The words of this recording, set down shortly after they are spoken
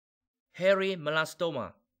Hairy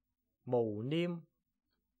melastoma, 毛黏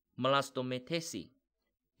melastomataceae.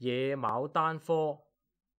 野牡丹科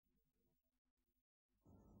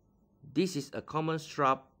This is a common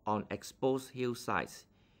shrub on exposed hillsides,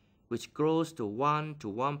 which grows to 1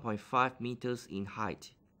 to 1.5 meters in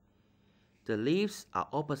height. The leaves are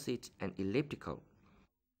opposite and elliptical,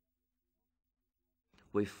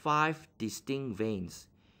 with 5 distinct veins,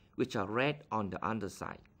 which are red on the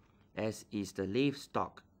underside, as is the leaf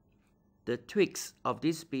stalk. The twigs of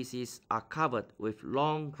this species are covered with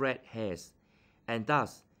long red hairs, and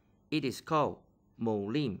thus it is called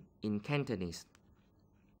màu lim in Cantonese.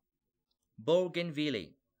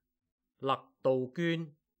 Bougainvillea, 勒杜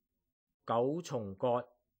鹃、九重葛、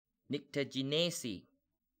 Nyctaginaceae.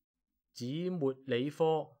 紫茉莉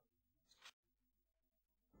科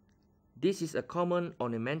This is a common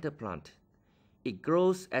ornamental plant. It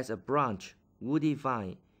grows as a branch, woody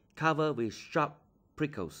vine covered with sharp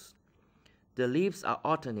prickles. The leaves are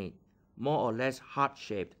alternate, more or less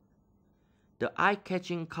heart-shaped. The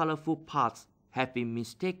eye-catching colorful parts have been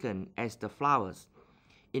mistaken as the flowers.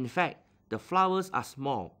 In fact, the flowers are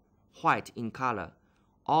small, white in color,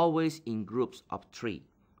 always in groups of 3,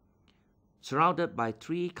 surrounded by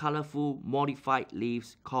 3 colorful modified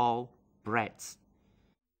leaves called bracts.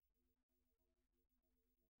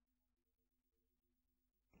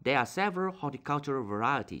 There are several horticultural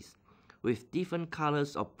varieties with different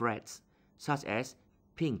colors of bracts, such as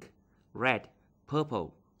pink, red,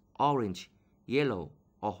 purple, orange, yellow,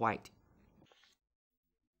 or white.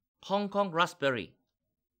 Hong Kong raspberry,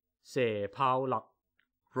 蛇泡勒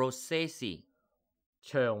Rosaceae.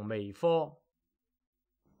 長眉科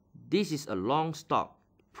This is a long stalk,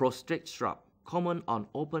 prostrate shrub, common on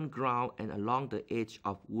open ground and along the edge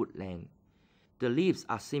of woodland. The leaves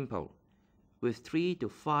are simple, with 3 to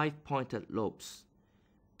 5 pointed lobes.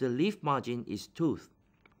 The leaf margin is toothed.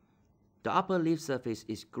 The upper leaf surface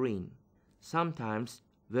is green, sometimes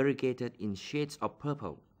variegated in shades of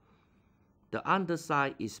purple. The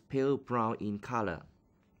underside is pale brown in color.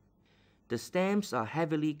 The stems are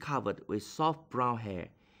heavily covered with soft brown hair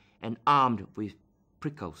and armed with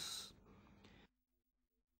prickles.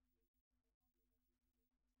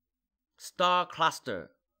 Star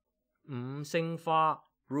cluster, 五星花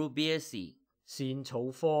Rubiaceae. 茜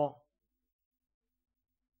草科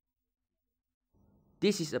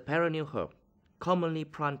This is a perennial herb, commonly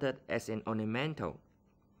planted as an ornamental.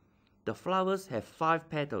 The flowers have 5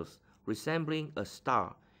 petals resembling a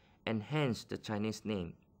star, and hence the Chinese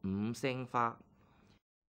name, 五星花.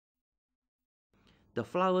 The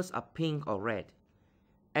flowers are pink or red,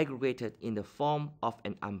 aggregated in the form of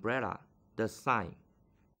an umbrella, the sign.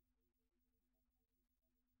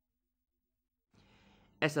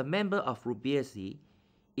 As a member of Rubiaceae,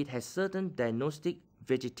 it has certain diagnostic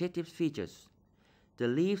vegetative features. The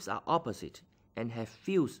leaves are opposite and have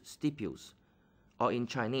fused stipules, or in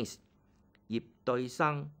Chinese, 葉對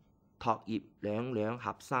生，托葉兩兩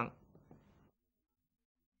合生.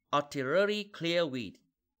 Artillery clearweed,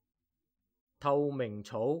 透明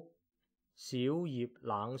草小葉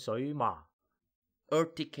冷水麻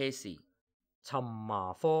Urticaceae. 沉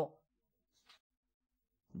麻科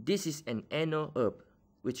This is an annual herb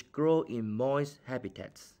which grows in moist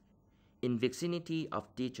habitats, in vicinity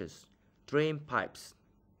of ditches, drain pipes.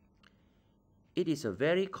 It is a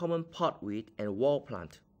very common potweed and wall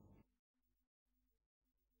plant.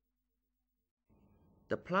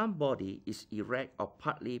 The plant body is erect or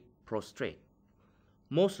partly prostrate,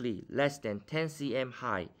 mostly less than 10 cm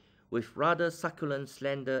high, with rather succulent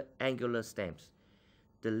slender angular stems.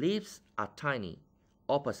 The leaves are tiny,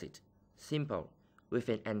 opposite, simple, with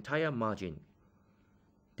an entire margin.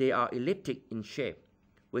 They are elliptic in shape,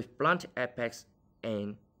 with blunt apex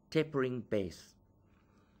and tapering base.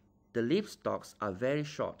 The leaf stalks are very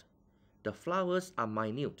short. The flowers are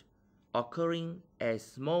minute, occurring as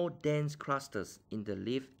small dense clusters in the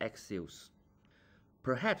leaf axils.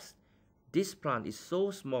 Perhaps this plant is so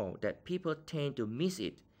small that people tend to miss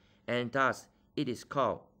it, and thus it is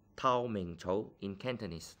called 透明草 in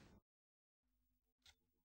Cantonese.